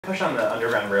Push on the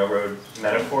Underground Railroad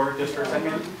metaphor just for a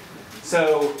second.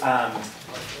 So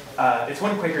it's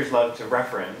one Quakers love to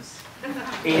reference,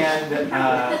 and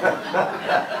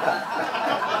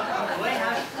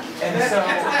so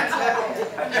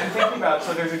I'm thinking about,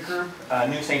 so there's a group,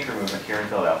 New Sanctuary Movement here in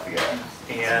Philadelphia,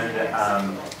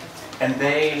 and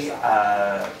they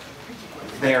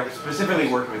are specifically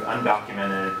working with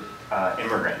undocumented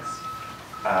immigrants.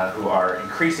 Who are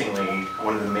increasingly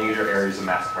one of the major areas of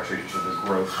mass incarceration, which is the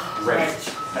growth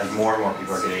rate, as more and more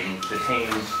people are getting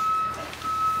detained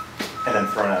and then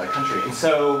thrown out of the country. And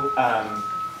so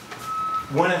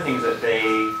one of the things that they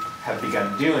have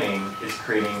begun doing is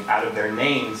creating, out of their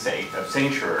namesake of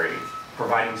sanctuary,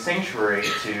 providing sanctuary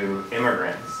to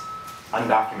immigrants,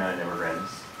 undocumented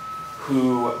immigrants,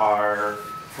 who are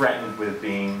threatened with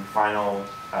being final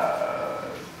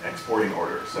exporting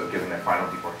orders, so giving their final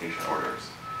deportation orders.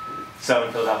 So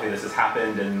in Philadelphia this has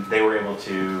happened, and they were able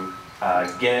to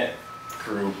get,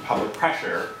 through public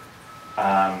pressure,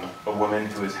 a woman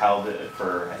who was held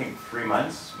for, I think 3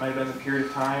 months, might have been the period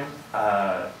of time,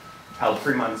 held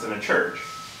 3 months in a church,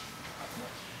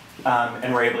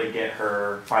 and were able to get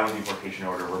her final deportation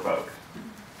order revoked.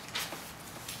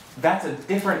 That's a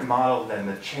different model than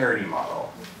the charity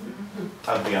model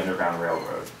of the Underground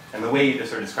Railroad. And the way you just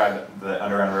sort of described the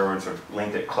Underground Railroad sort of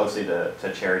linked it closely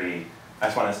to charity, I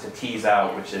just want us to tease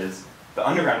out, which is the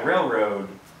Underground Railroad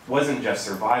wasn't just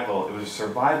survival, it was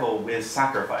survival with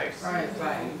sacrifice. Right.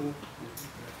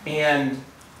 And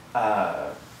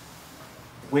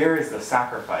where is the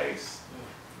sacrifice?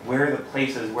 Where are the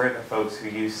places, where are the folks who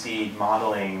you see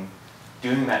modeling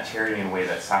doing that charity in a way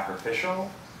that's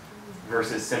sacrificial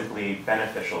versus simply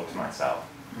beneficial to myself?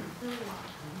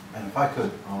 And if I could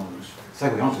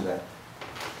segue onto that,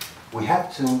 we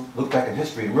have to look back in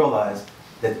history and realize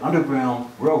that the Underground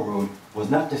Railroad was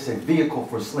not just a vehicle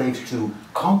for slaves to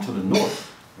come to the North.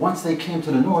 Once they came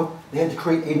to the North, they had to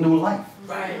create a new life.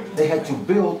 Right. They had to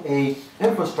build an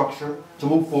infrastructure to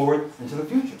move forward into the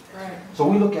future. Right. So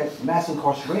we look at mass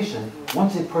incarceration.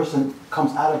 Once a person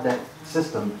comes out of that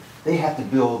system, they have to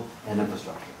build an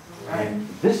infrastructure. Right. And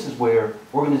this is where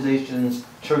organizations,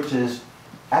 churches,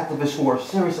 activists who are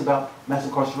serious about mass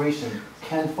incarceration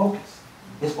can focus.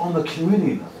 It's on the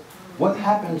community level. What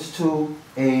happens to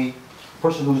a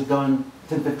person who's done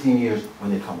 10, 15 years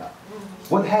when they come out?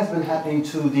 What has been happening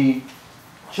to the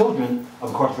children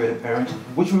of incarcerated parents,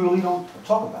 which we really don't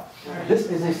talk about? This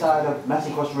is a side of mass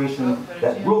incarceration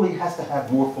that really has to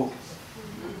have more focus.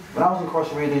 When I was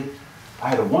incarcerated, I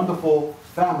had a wonderful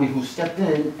family who stepped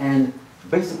in and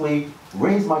basically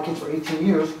raised my kids for 18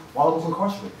 years while I was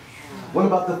incarcerated. What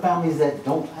about the families that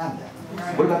don't have that?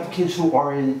 What about the kids who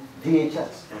are in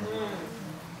DHS?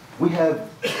 We have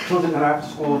children in our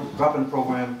after-school drop-in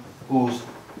program whose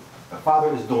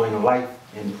father is doing life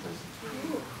in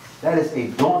prison. That is a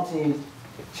daunting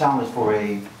challenge for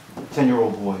a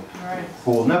 10-year-old boy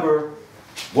who will never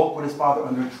walk with his father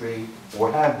under a tree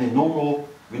or have the normal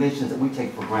relations that we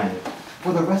take for granted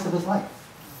for the rest of his life.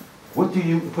 What do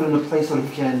you put into place so that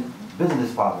he can visit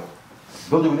his father,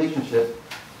 build a relationship,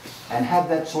 and have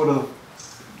that sort of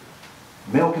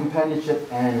male companionship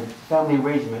and family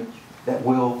arrangement that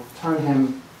will turn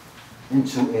him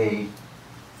into a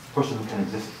person who can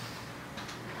exist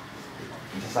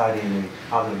in society in a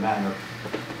positive manner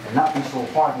and not be so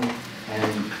hardened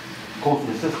and close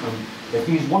to the system that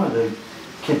he's one of the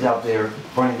kids out there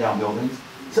burning down buildings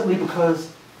simply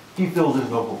because he feels there's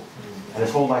no hope and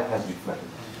his whole life has to be reflected.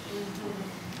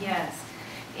 Yes.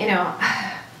 You know,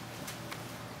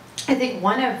 I think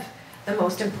one of the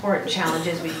most important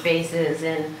challenges we face is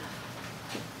in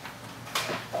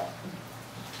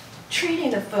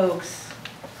treating the folks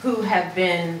who have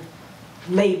been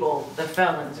labeled the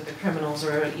felons or the criminals,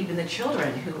 or even the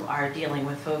children who are dealing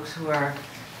with folks who are,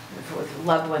 with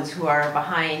loved ones who are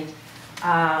behind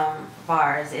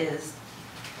bars, is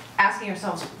asking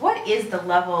ourselves, what is the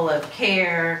level of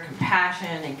care,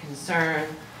 compassion, and concern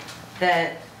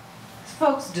that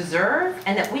folks deserve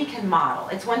and that we can model?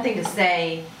 It's one thing to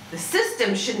say the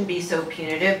system shouldn't be so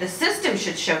punitive, the system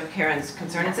should show care and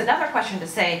concern. It's another question to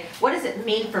say, what does it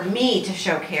mean for me to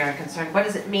show care and concern? What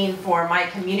does it mean for my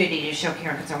community to show care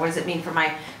and concern? What does it mean for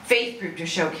my faith group to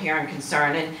show care and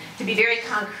concern? And to be very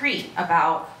concrete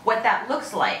about what that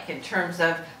looks like in terms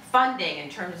of funding, in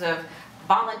terms of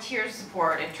volunteer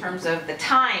support, in terms of the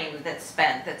time that's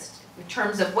spent, that's in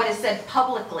terms of what is said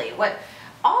publicly, what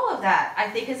all of that, I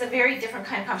think, is a very different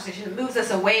kind of conversation. It moves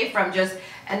us away from just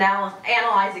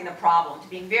analyzing the problem to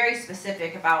being very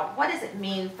specific about what does it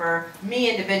mean for me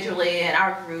individually and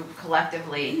our group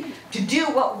collectively to do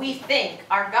what we think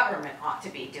our government ought to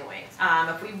be doing.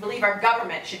 If we believe our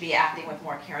government should be acting with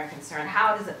more care and concern,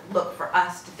 how does it look for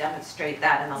us to demonstrate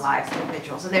that in the lives of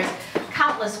individuals? And there's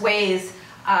countless ways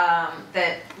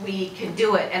that we can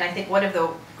do it. And I think one of the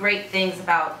great things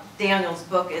about Daniel's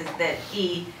book is that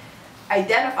he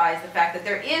identifies the fact that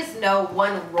there is no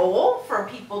one role for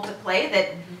people to play, that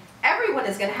everyone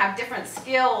is going to have different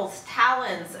skills,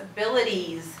 talents,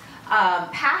 abilities,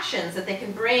 passions that they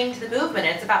can bring to the movement.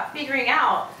 And it's about figuring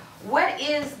out what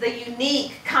is the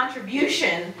unique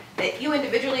contribution that you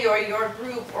individually or your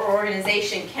group or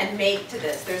organization can make to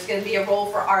this. There's going to be a role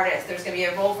for artists, there's going to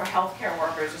be a role for healthcare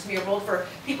workers, there's going to be a role for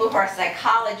people who are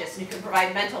psychologists and who can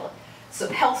provide mental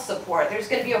health support. There's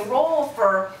going to be a role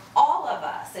for all of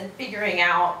us in figuring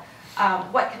out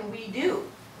what can we do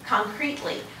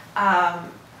concretely.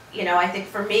 You know, I think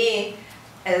for me,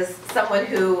 as someone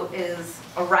who is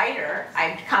a writer,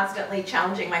 I'm constantly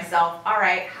challenging myself, all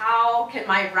right, how can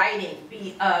my writing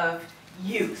be of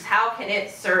use? How can it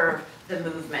serve the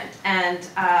movement? And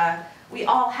we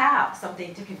all have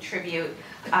something to contribute,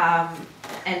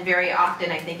 and very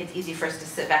often I think it's easy for us to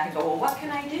sit back and go, well, what can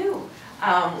I do?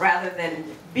 Rather than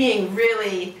being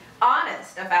really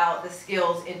honest about the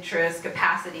skills, interests,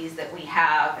 capacities that we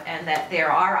have, and that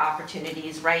there are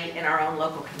opportunities right in our own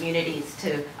local communities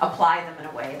to apply them in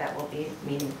a way that will be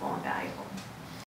meaningful and valuable.